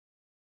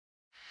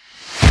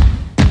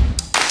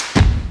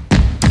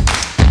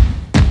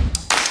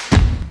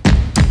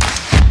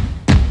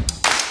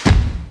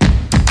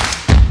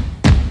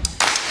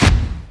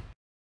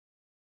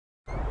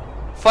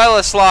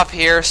Flightless Sloth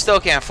here, still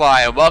can't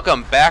fly, and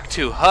welcome back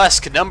to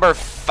Husk number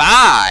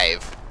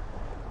 5.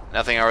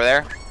 Nothing over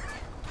there.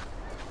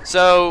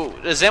 So,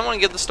 does anyone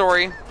get the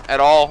story at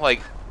all?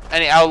 Like,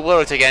 I'll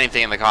literally take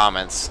anything in the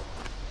comments,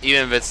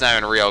 even if it's not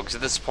even real, because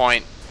at this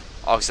point,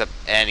 I'll accept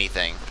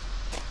anything.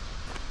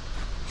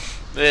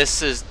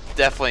 This is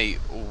definitely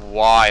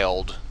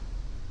wild.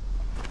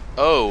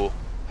 Oh,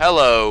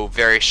 hello,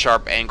 very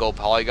sharp angle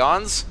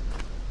polygons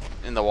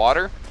in the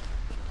water.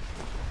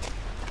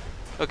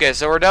 Okay,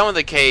 so we're done with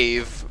the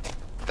cave.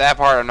 That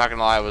part, I'm not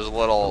gonna lie, was a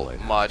little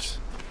much.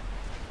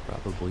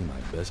 Probably my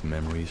best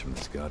memories from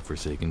this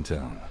godforsaken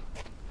town.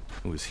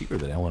 It was here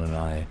that Ellen and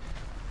I...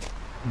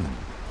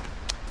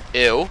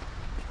 Ew.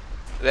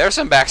 There's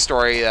some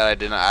backstory that I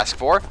did not ask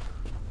for.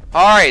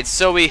 Alright,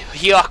 so we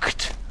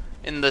yucked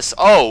in this...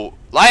 Oh,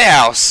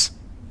 lighthouse!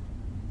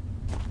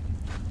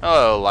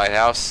 Hello,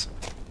 lighthouse.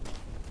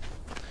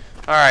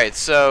 Alright,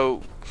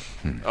 so...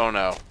 Oh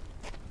no.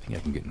 I think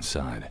I can get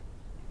inside.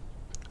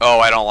 Oh,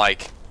 I don't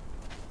like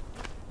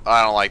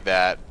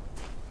that.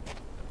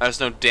 I just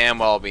know damn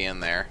well I'll be in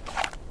there.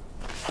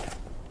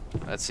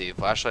 Let's see,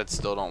 flashlights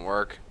still don't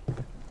work.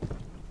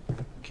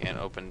 Can't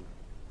open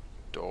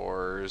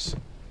doors.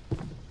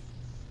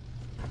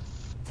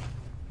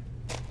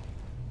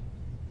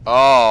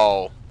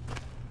 Oh.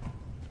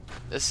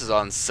 This is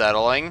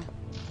unsettling.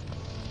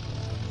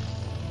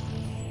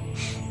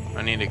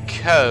 I need a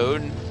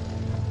code.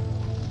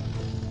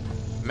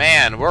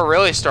 Man, we're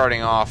really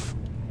starting off.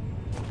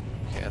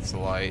 Okay, that's the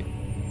light.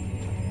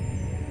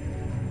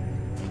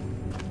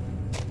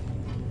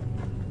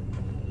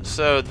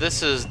 So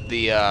this is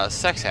the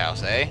sex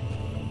house, eh?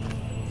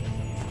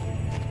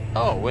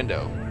 Oh,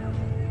 window.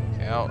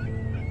 Okay,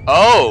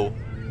 oh!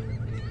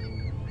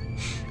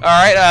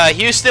 Alright,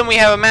 Houston, we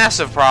have a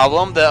massive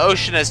problem. The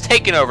ocean has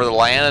taken over the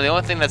land, and the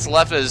only thing that's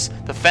left is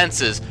the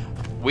fences.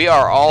 We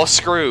are all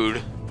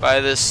screwed by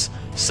this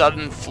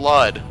sudden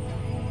flood.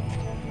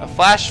 A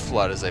flash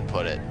flood, as they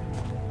put it.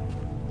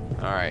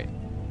 Alright.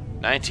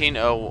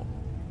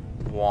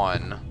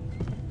 1901.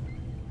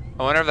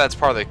 I wonder if that's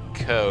part of the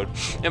code.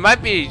 It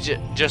might be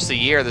just the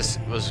year this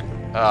was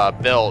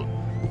built,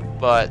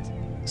 but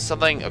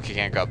something... Okay,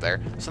 can't go up there.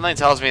 Something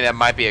tells me that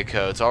might be a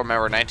code, so I'll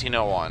remember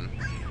 1901.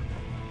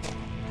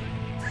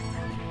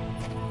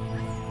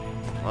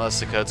 Unless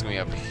the code's going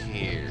to be up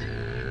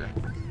here.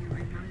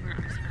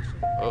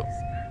 Oh.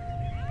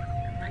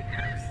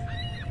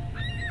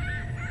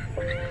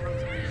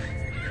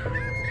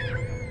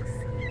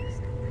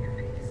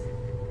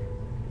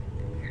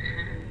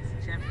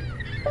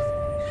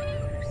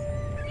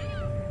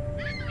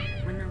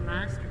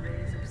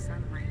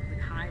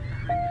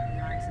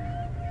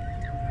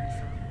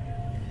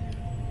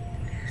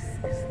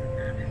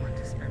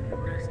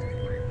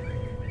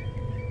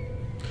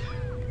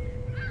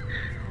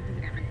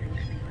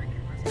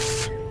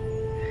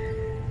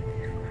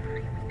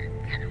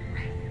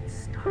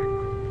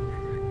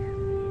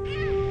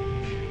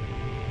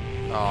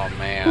 Oh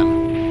man.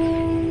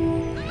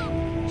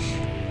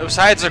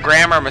 Besides the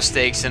grammar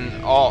mistakes and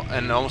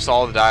almost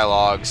all the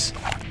dialogues,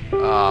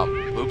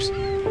 oops.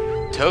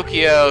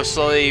 Tokyo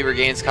slowly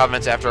regains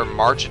confidence after a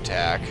March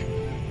attack.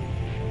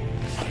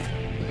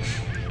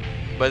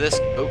 But this,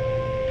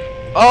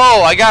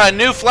 oh, I got a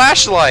new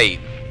flashlight.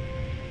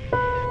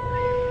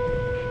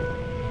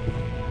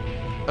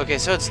 Okay,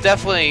 so it's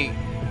definitely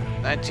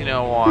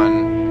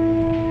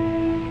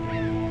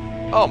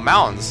 1901. Oh,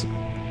 mountains.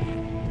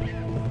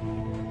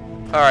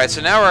 Alright,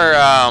 so now we're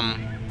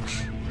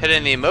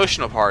hitting the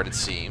emotional part, it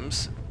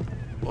seems.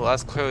 Well,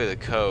 that's clearly the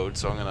code,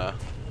 so I'm gonna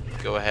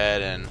go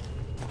ahead and...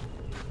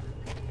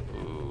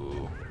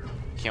 Ooh.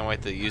 Can't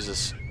wait to use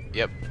this...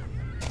 Yep.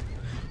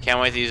 Can't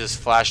wait to use this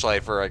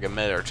flashlight for like a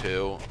minute or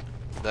two.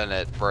 Then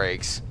it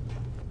breaks.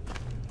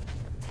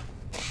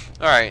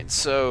 Alright,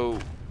 so...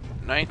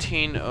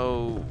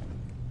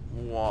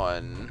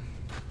 1901...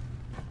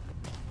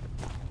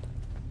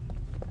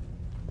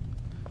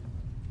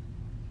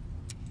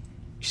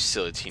 You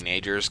silly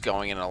teenagers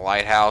going in a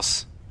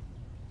lighthouse.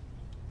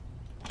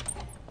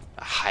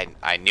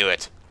 I knew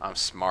it. I'm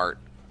smart.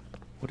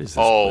 What is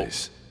this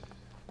place?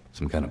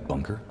 Some kind of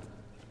bunker?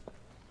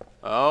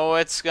 Oh,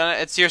 it's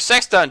your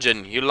sex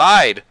dungeon. You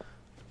lied.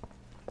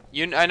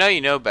 I know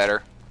you know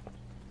better.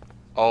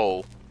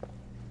 Oh.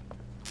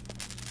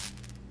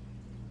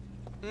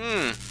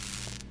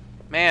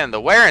 Man,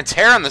 the wear and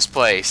tear on this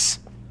place.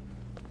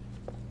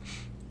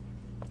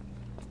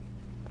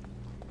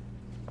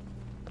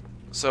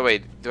 So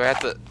wait, do I have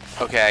to...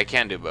 Okay, I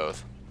can do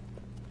both.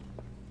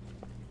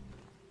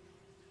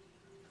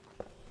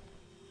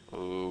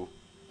 Ooh,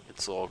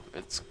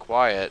 it's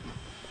quiet.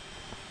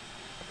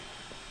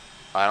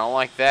 I don't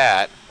like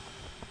that.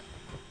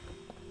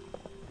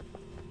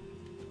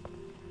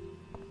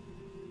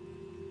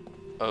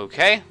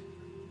 Okay.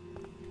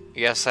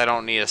 Guess I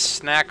don't need a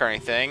snack or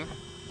anything.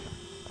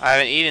 I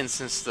haven't eaten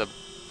since the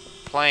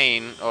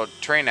train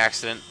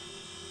accident.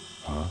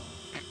 Huh?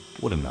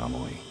 What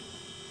anomaly?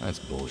 That's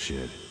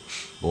bullshit.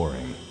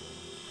 Boring.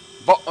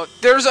 But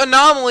there's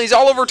anomalies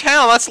all over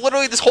town. That's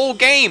literally this whole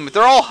game.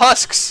 They're all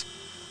husks.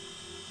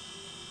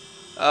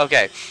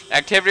 Okay.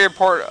 Activity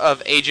report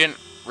of agent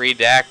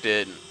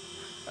redacted.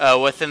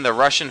 Within the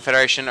Russian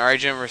Federation, our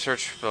agent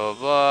research blah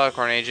blah blah.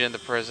 According to agent, the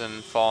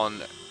prison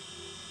fallen.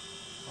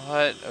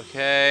 What?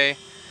 Okay.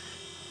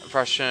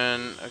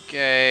 Oppression.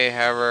 Okay.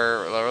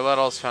 However, lower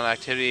levels found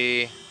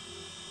activity.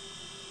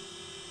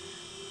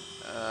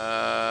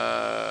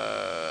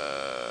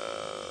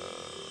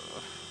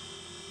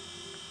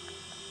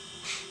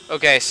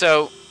 Okay,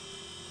 so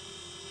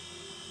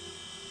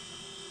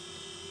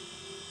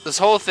this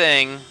whole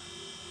thing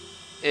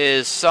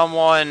is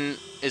someone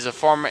is a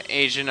former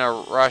agent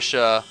of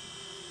Russia,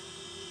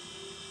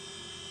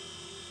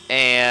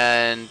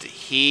 and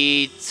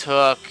he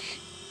took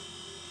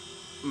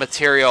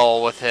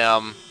material with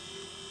him,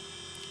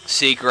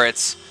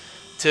 secrets,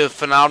 to a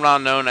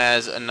phenomenon known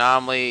as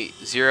Anomaly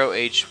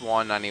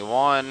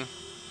 0H191.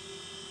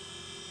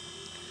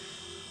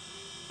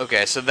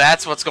 Okay, so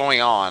that's what's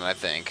going on, I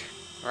think.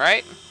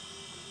 Right?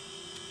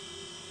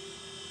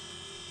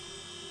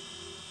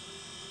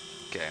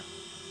 Okay.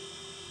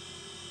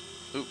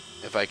 Oop,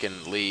 if I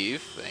can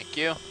leave, thank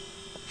you.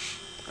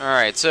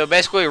 Alright, so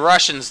basically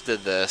Russians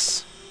did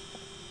this.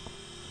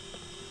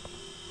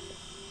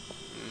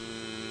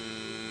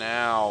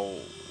 Now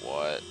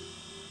what?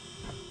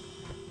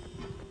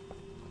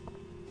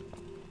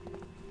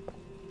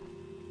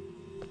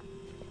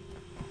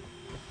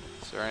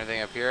 Is there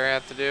anything up here I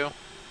have to do?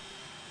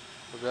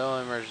 Reveal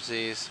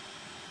emergencies.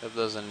 If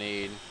those in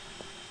need.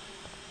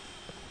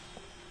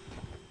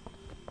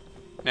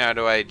 Now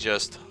do I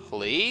just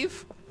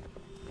leave?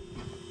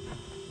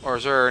 Or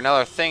is there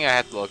another thing I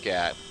have to look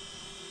at?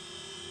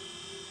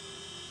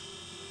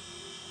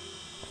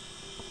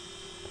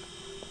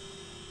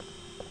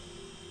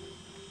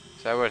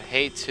 So I would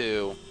hate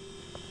to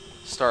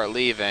start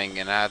leaving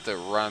and I have to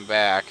run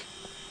back.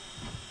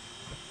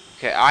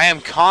 Okay, I am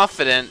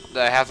confident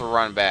that I have to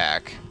run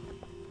back.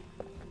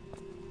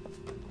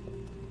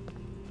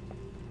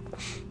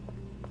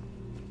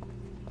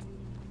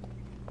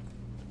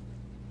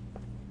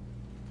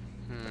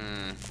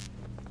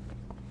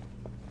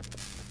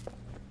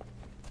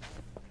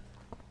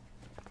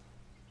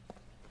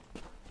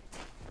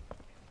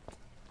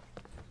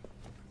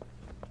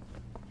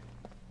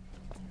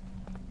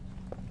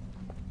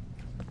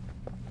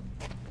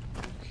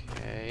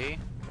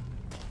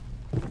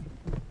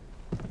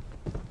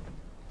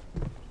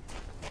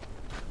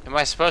 Am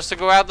I supposed to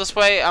go out this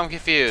way? I'm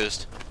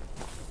confused.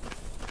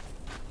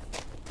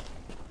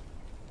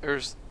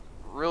 There's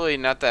really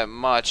not that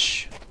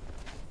much.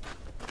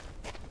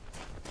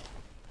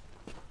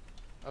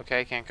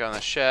 Okay, can't go in the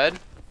shed.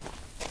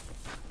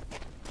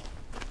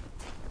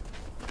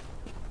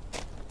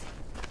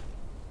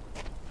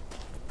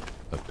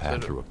 A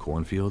path through a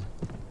cornfield?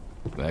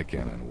 That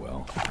can't end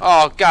well.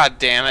 Oh, god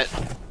damn it.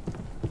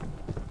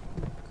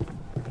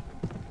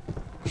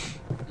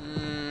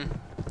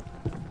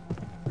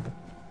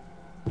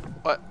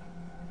 What?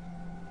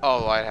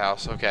 Oh,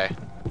 lighthouse, okay.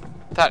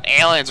 Thought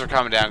aliens were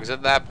coming down, because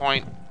at that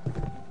point,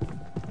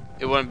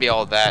 it wouldn't be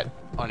all that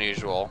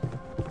unusual.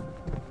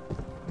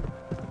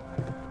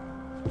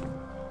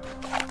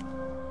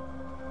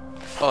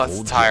 Oh, that's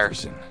the tire.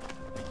 Jefferson.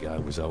 The guy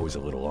was always a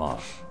little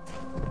off.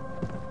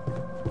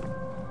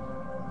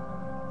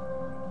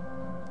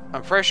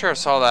 I'm pretty sure I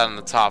saw that on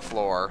the top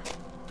floor.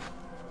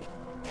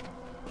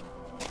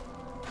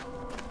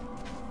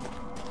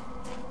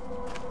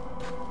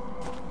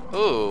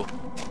 Ooh.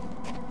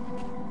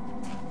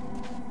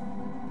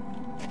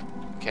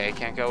 Okay,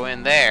 can't go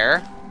in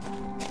there.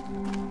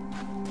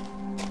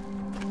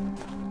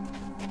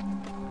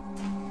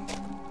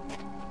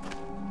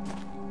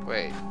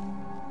 Wait.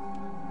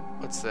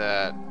 What's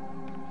that?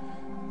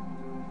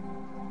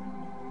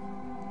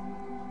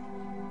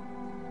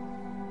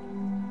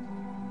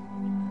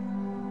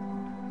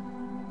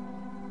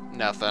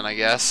 Nothing, I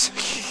guess.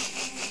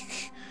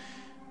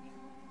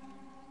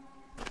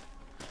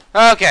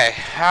 Okay,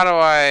 how do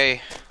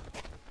I...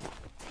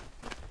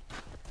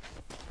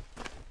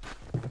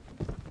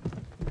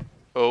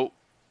 Oh.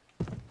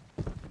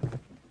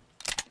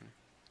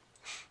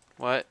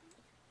 What?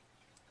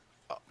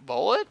 A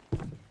bullet?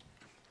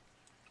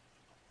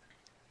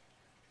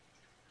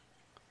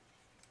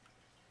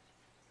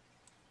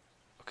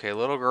 Okay,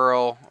 little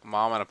girl,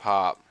 mom and a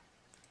pop.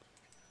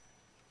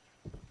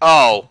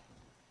 Oh.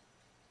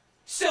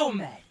 So,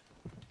 Matt,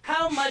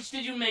 how much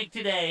did you make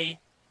today?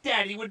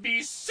 Daddy would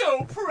be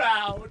so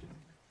proud.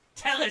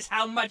 Tell us,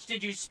 how much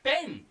did you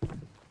spend?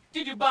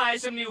 Did you buy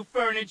some new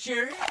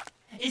furniture?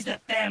 Is the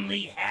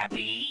family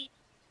happy?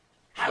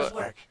 How's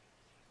work?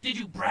 Did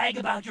you brag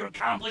about your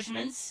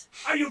accomplishments?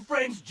 Are your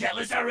friends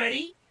jealous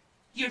already?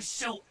 You're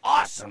so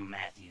awesome,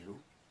 Matthew.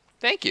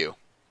 Thank you.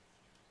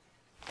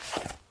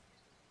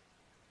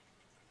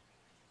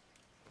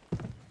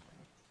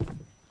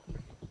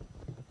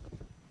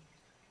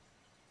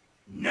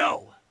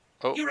 No.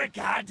 Oh. You're a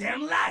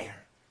goddamn liar.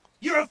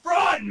 You're a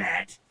fraud,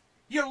 Matt.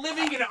 You're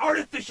living an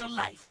artificial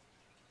life.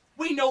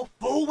 We know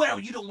full well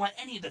you don't want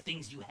any of the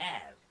things you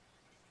have.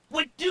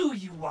 What do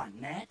you want,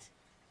 Matt?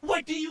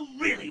 What do you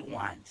really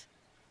want?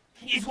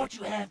 Is what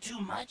you have too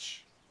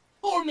much?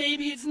 Or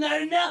maybe it's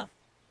not enough.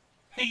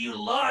 You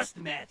lost,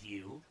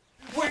 Matthew.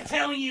 We're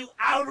telling you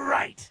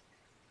outright.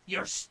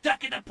 You're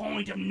stuck at the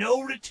point of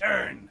no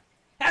return.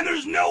 And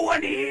there's no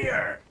one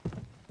here.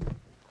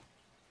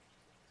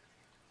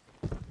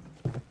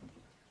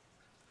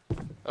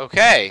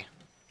 Okay.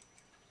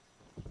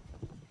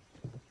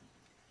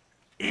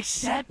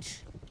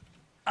 Except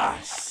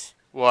us.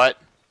 What?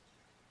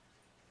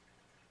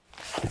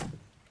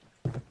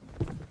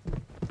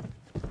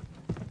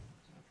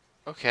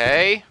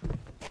 Okay.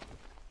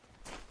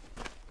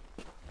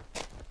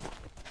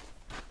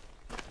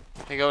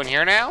 Can I go in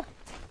here now?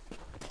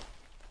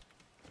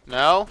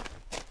 No?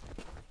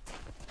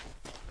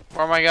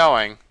 Where am I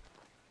going?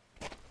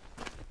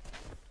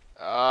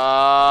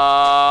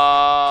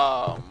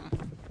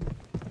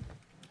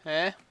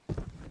 Eh?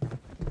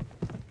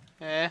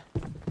 Eh?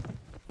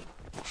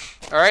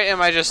 Alright,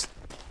 am I just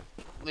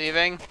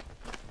leaving?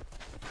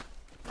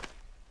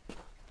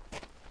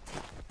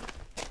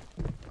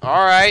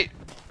 Alright.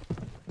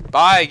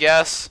 Bye, I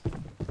guess.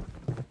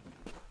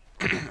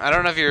 I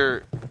don't know if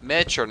you're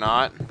Mitch or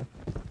not.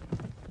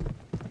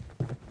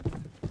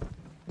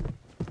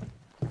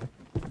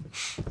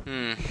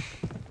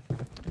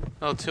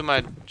 A little too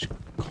much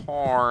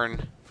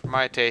corn for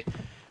my taste.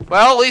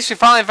 Well, at least we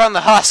finally found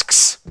the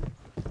husks.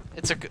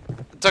 It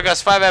took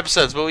us 5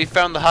 episodes, but we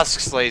found the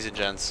husks, ladies and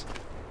gents.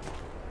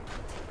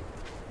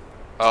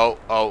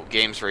 Oh,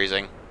 game's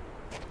freezing.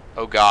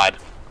 Oh god.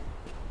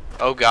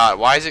 Oh god,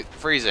 why is it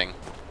freezing?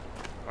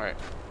 Alright.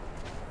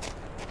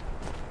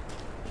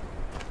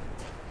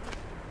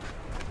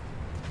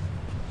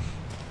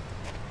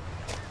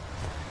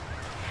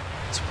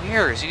 It's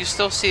weird, you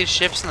still see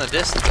ships in the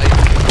distance.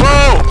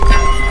 Whoa!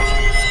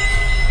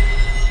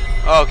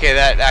 Okay,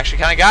 that actually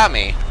kind of got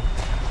me.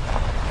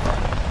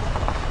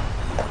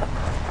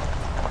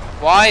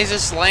 Why is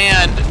this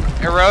land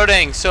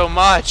eroding so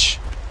much?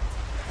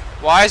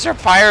 Why is there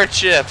pirate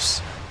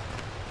ships?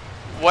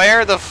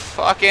 Where the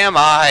fuck am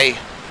I?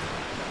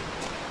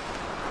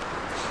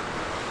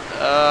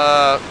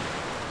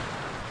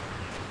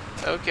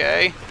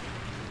 Okay.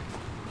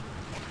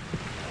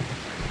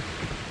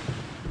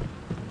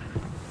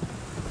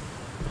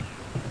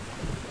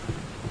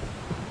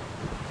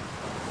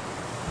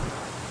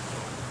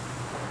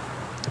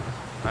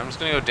 I'm just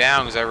gonna go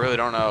down because I really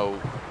don't know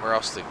where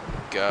else to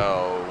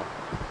go.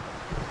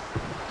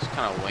 Just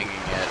kind of winging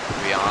it,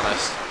 to be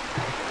honest.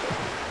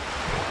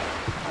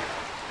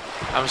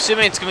 I'm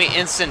assuming it's gonna be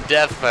instant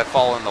death if I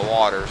fall in the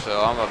water,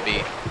 so I'm gonna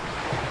be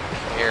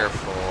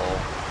careful.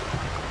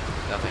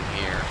 Nothing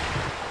here.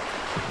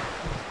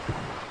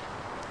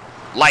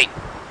 Light!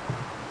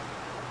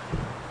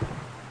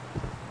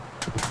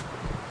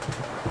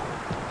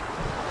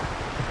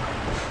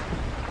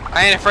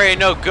 I ain't afraid of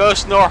no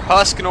ghost, nor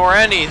husk, nor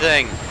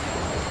anything.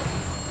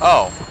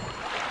 Oh.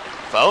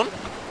 Phone?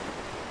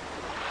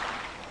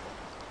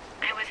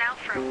 I was out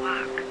for a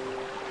walk.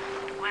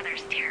 The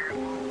weather's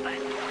terrible, but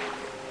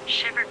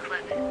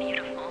Shivercliff is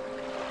beautiful.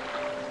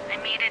 I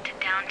made it to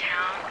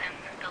downtown and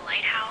the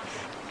lighthouse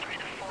through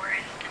the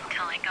forest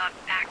until I got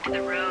back to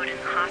the road and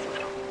the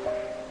hospital.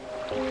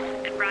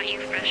 I brought you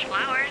fresh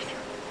flowers.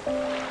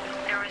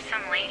 There was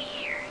some lady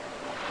here.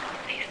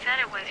 They said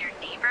it was your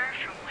neighbor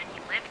from when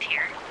you lived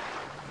here.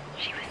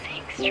 She was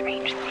saying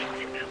strange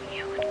things about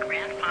you and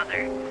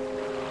grandfather.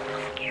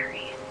 It's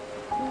scary.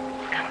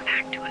 Come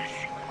back to us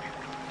soon.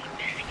 We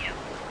miss you.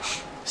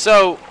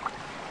 So...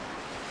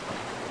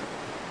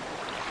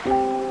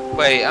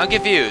 Wait, I'm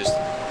confused.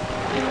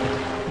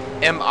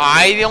 Am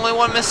I the only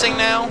one missing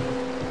now?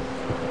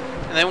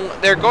 And then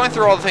they're going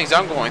through all the things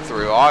I'm going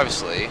through,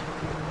 obviously.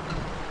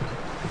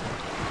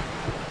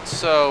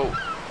 So...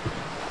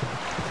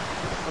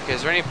 Okay,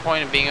 is there any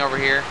point in being over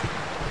here?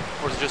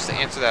 Or is it just to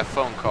answer that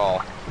phone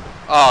call?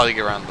 Oh, to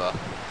get around the...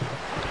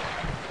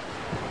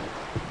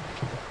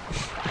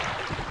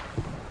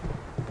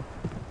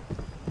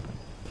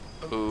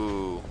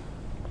 Ooh.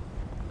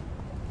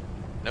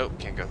 Nope,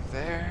 can't go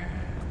there.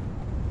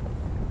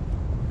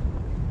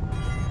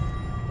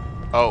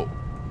 Oh.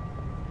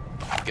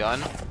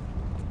 Gun?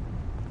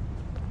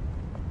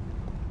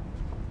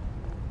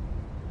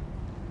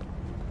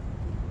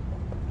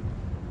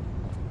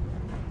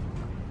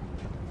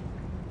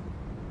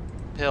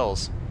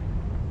 Pills.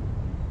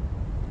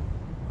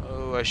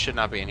 Oh, I should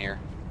not be in here.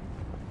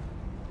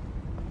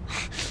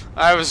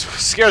 I was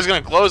scared it was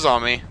gonna close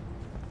on me.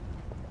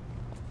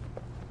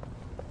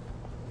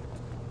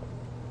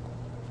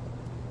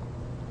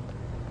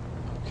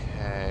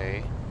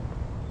 Okay.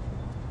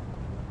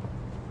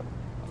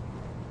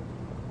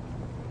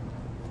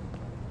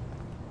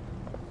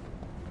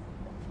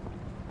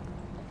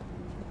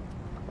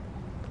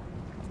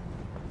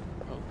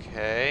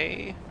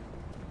 Okay.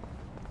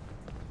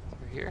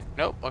 Through here?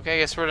 Nope. Okay, I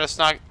guess we're just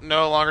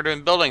no longer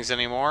doing buildings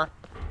anymore.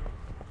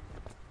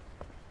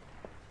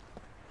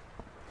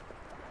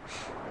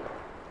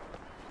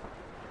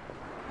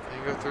 Can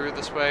you go through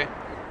this way?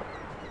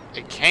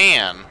 It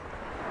can.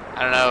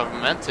 I don't know if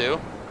I'm meant to.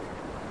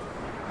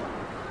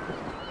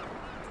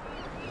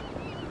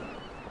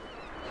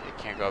 It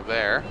can't go up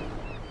there.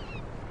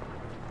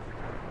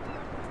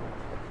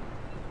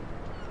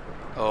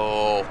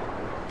 Oh,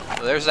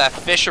 well, there's that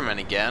fisherman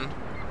again.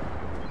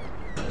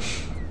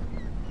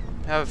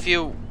 I have a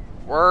few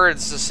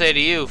words to say to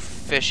you,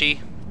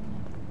 fishy.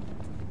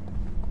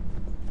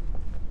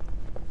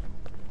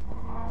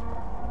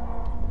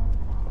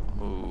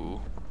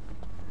 Ooh.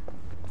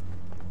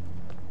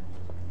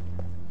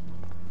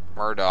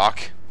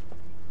 Murdoch.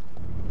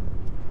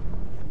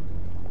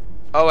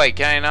 Oh wait,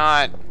 can I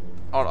not?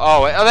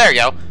 Oh wait, oh there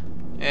you go.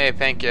 Hey,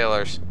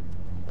 painkillers.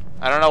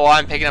 I don't know why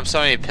I'm picking up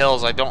so many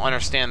pills. I don't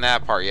understand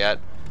that part yet.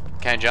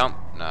 Can I jump?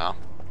 No.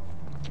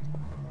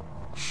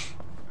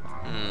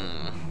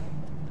 I'm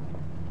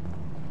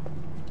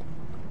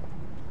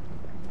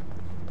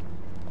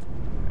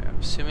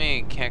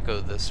assuming it can't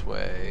go this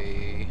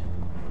way.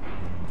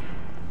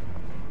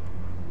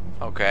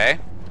 Okay.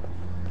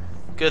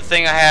 Good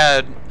thing I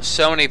had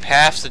so many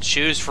paths to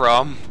choose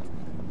from.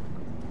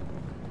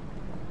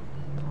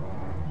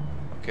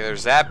 Okay,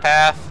 there's that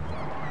path.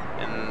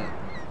 And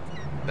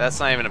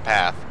that's not even a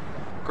path.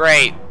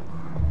 Great.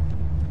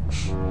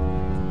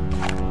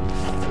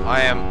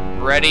 I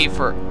am ready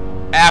for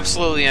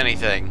absolutely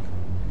anything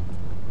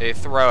they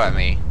throw at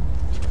me.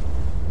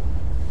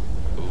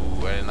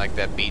 Ooh, I didn't like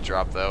that beat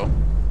drop though.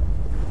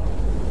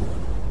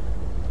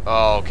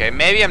 Oh, okay,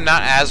 maybe I'm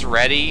not as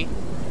ready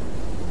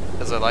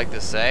as I'd like to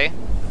say.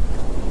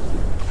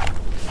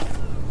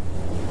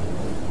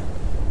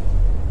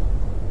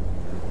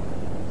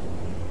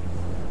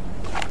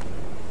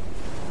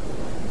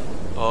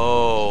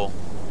 Oh.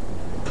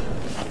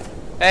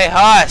 Hey,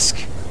 Husk!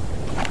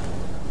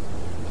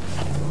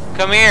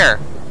 Come here!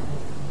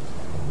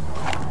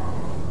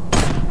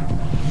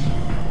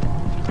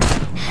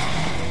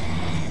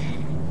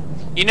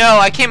 You know,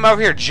 I came over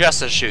here just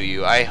to shoot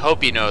you. I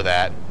hope you know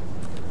that.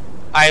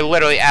 I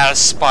literally, out of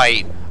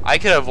spite, I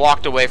could have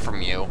walked away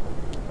from you.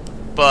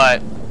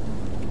 But,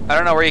 I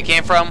don't know where you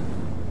came from.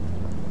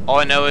 All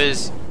I know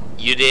is,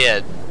 you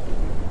did.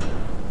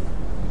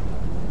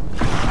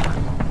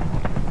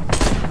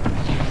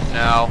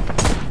 No.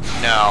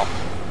 No.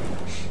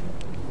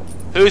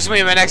 Who's gonna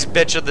be my next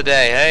bitch of the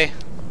day, hey?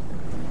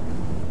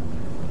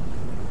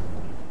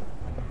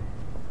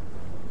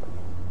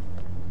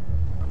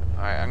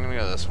 Alright, I'm gonna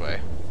go this way.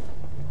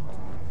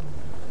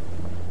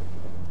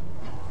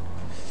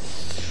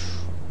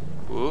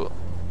 Ooh.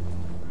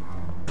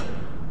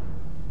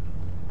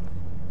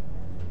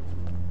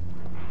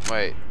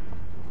 Wait.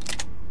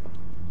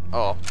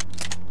 Oh.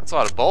 That's a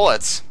lot of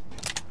bullets.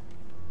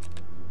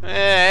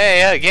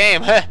 Hey,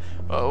 game.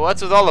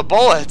 What's with all the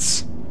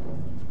bullets?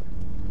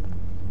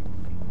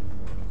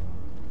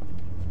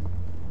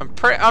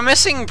 I'm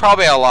missing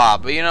probably a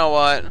lot, but you know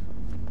what?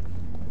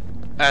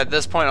 At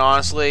this point,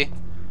 honestly,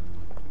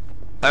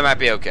 I might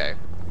be okay.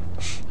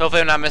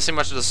 Hopefully I'm not missing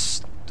much of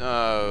this.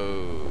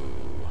 I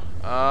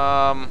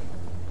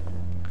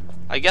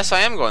guess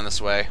I am going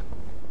this way.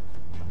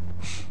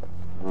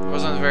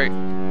 Wasn't very...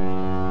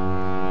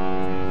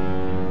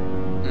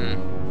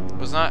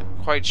 Was not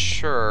quite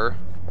sure.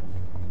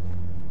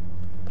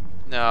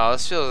 No,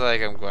 this feels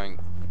like I'm going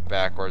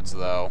backwards,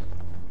 though.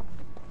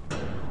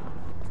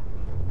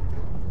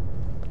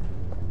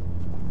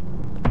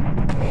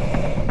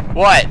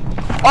 What?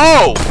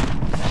 Oh!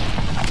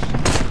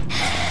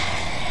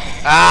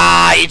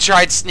 Ah, you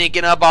tried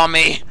sneaking up on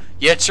me.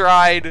 You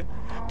tried.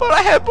 But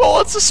I had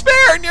bullets to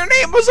spare and your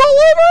name was all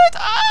over it.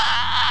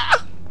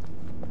 Ah!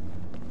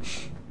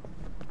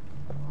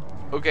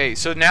 Okay,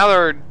 so now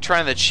they're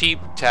trying the cheap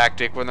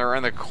tactic when they're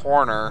in the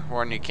corner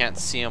when you can't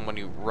see them when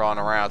you run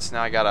around. So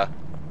now I gotta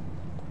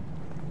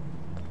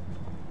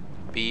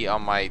be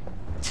on my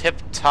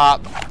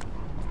tip-top.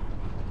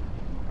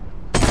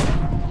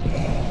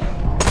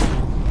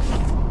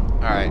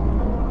 Alright.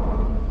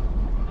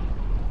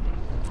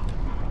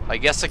 I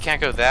guess I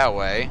can't go that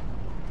way.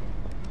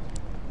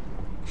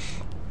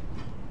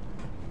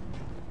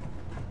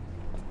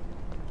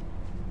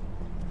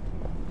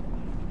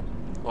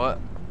 What?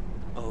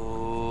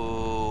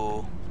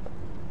 Oh.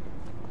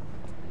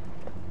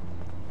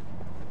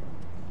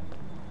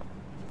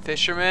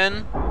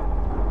 Fisherman?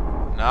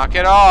 Knock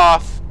it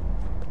off.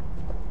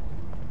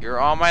 You're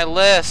on my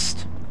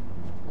list.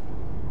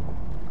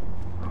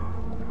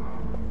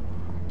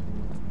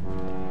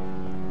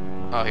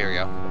 Oh, here we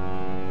go.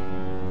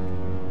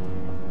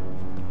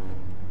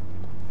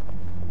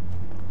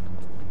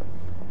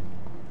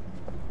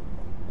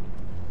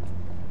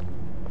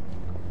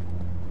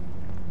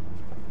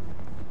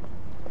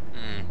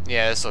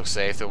 Yeah, this looks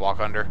safe to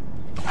walk under.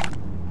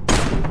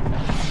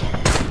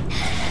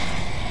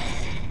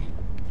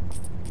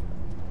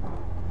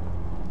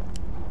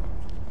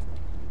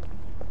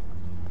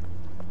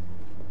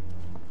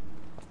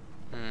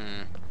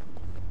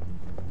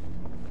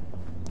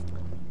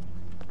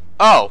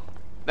 Oh,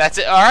 that's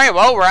it. All right,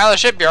 well, we're out of the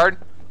shipyard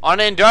on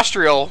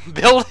industrial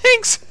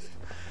buildings.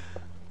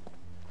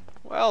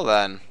 Well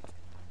then,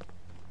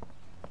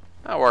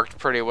 that worked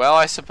pretty well,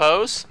 I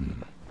suppose.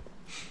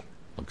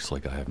 Looks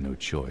like I have no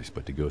choice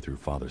but to go through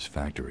Father's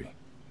factory.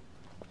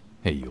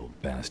 Hey, you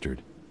old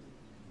bastard.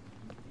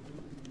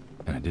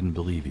 And I didn't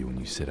believe you when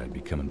you said I'd be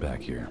coming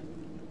back here.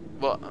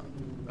 Well,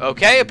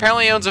 okay,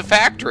 apparently he owns a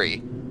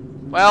factory.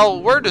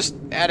 Well, we're just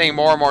adding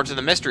more and more to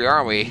the mystery,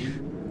 aren't we?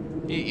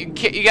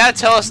 You gotta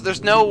tell us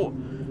there's no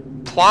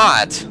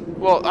plot.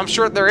 Well, I'm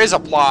sure there is a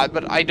plot,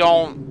 but I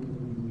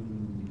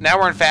don't... Now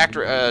we're in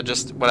factory,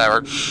 just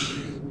whatever.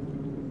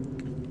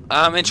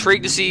 I'm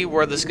intrigued to see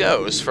where this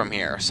goes from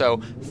here.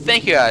 So,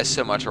 thank you guys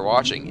so much for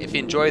watching. If you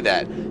enjoyed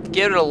that,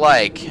 give it a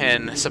like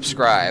and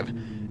subscribe.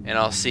 And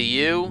I'll see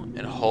you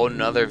in a whole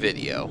nother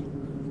video.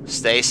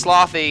 Stay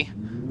slothy.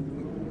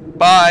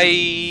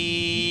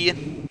 Bye!